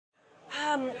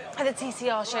at the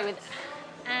TCR show with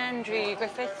Andrew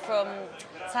Griffith from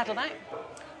Saddleback,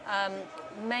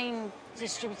 main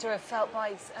distributor of felt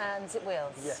bikes and Zipp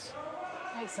wheels. Yes.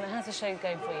 Excellent. How's the show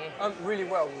going for you? Really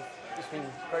well. It's been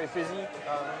very busy.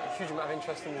 A huge amount of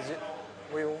interest in the Zipp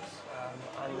wheels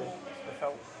and the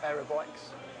felt aero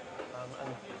bikes,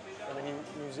 and the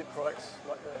new Zipp products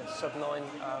like the Sub 9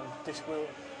 disc wheel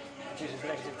reduces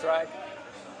negative drag,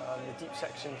 the deep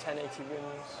section 1080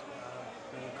 rims,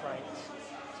 the new cranks.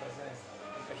 So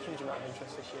a huge amount of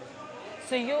interest this year.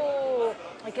 So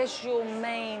I guess your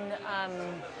main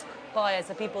buyers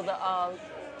are people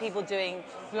doing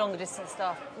longer distance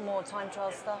stuff, more time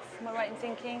trial stuff. Am I right in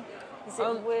thinking? Is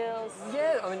it wheels?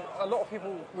 Yeah, I mean a lot of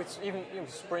people with even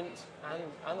sprint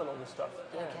and the longer stuff.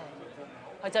 Yeah.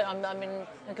 Okay.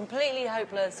 I'm completely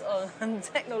hopeless on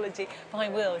technology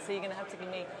behind wheels, so you're going to have to give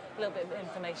me a little bit of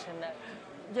information there.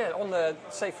 Yeah,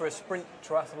 say for a sprint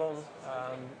triathlon,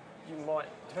 you might,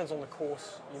 depends on the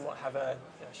course, you might have a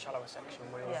shallower section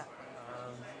wheel, yeah.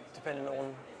 depending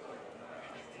on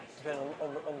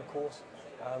the course,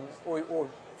 or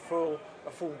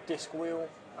a full disc wheel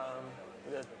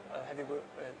with a heavy wheel,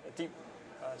 a deep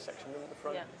section wheel at the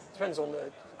front. Yeah. Depends on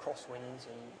the crosswinds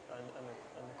and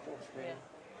the course really. Yeah.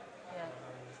 Yeah.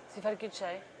 So you've had a good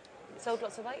show. Sold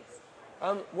lots of bikes?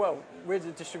 Well, we're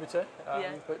the distributor,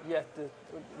 yeah. But yeah,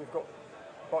 we've got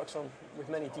bikes on with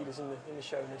many dealers in the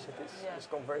show, and it's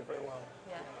gone very, very well.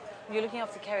 Yeah. You're looking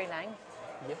after Kerry Lang.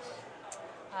 Yes.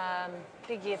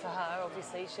 Big year for her,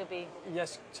 obviously. She'll be...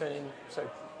 Yes, turning, so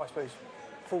I suppose,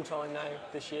 full-time now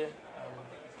this year,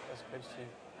 as opposed to...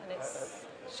 And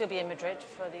she'll be in Madrid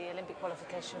for the Olympic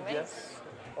qualification race. Yes,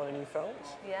 on a new felt.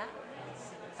 Yeah.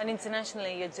 And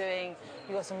internationally, you've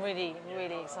got some really,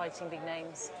 really exciting big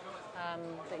names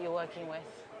that you're working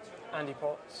with. Andy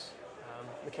Potts,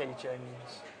 Michaela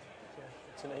Jones,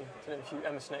 to name a few.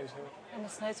 Emma Snowshill. Emma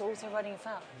Snowshill also riding a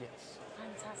felt. Yes.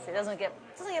 Fantastic. It doesn't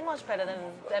get much better than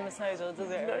Emma Snowshill,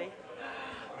 does it? Really?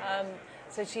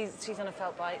 So she's on a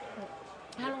felt bike.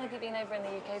 How long have you been over in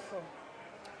the UK for?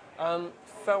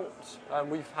 Felt,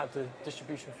 we've had the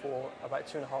distribution for about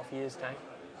 2.5 years now,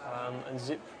 and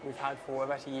Zipp we've had for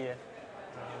about a year.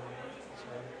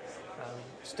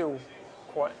 Still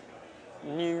quite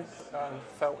new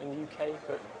felt in the UK,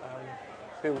 but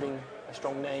building a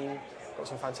strong name, got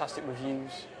some fantastic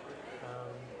reviews.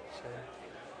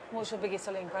 What's your biggest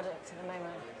selling product at the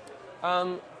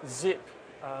moment? Zipp,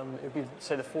 it would be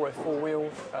say the 404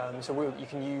 wheel. It's a wheel you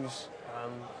can use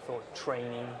for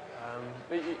training,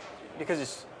 because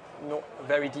it's not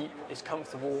very deep, it's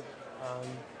comfortable,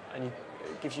 and it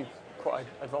gives you quite an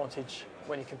advantage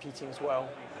when you're competing as well.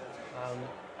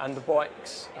 And the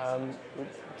bikes,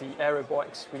 the aero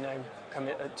bikes, we now come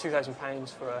at £2,000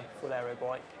 for a full aero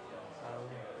bike,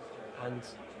 and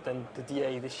then the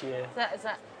DA this year.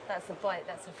 That's the bike,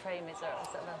 that's the frame, is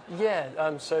that the...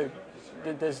 Yeah, so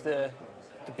there's the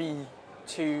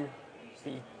B2,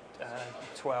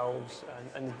 B12s,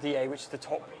 and the DA, which is the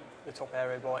top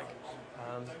aero bike.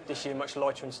 This year much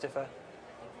lighter and stiffer,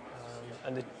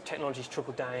 and the technology's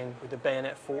trickled down with the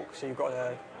bayonet fork, so you've got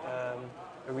a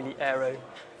really aero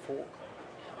fork.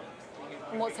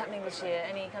 And what's happening this year?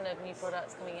 Any kind of new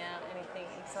products coming out? Anything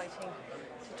exciting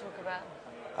to talk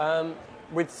about?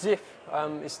 With Zipp,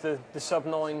 it's the Sub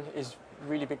 9 is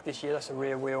really big this year. That's a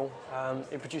rear wheel.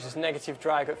 It produces negative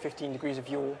drag at 15 degrees of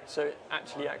yaw, so it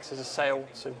actually acts as a sail,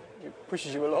 so it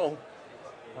pushes you along.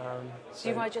 Do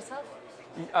you ride yourself?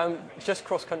 Just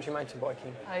cross-country mountain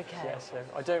biking. Okay. Yeah, so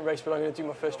I don't race, but I'm going to do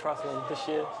my first triathlon this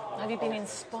year. Have you been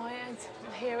inspired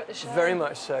here at the show? Very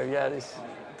much so. Yeah,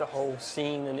 the whole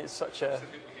scene, and it's such a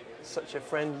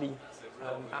friendly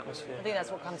atmosphere. I think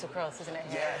that's what comes across, isn't it?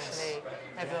 Here, yes. Actually,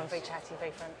 everyone very chatty,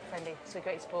 very friendly. It's a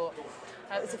great sport.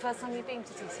 It's the first time you've been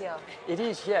to TCR. It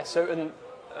is, yeah. So, and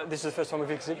this is the first time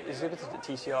we've exhibited at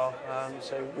TCR.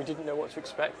 So we didn't know what to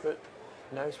expect, but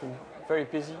no, it's been very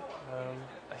busy.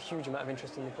 A huge amount of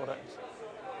interest in the product.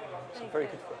 So very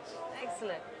good for us.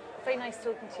 Excellent. Very nice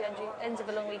talking to you, Andrew. End of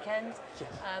a long weekend. Yes.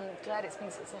 Glad it's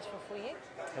been successful for you.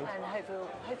 Thank you. And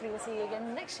hopefully we'll see you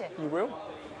again next year. You will.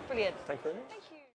 Brilliant. Thank you very much. Thank you.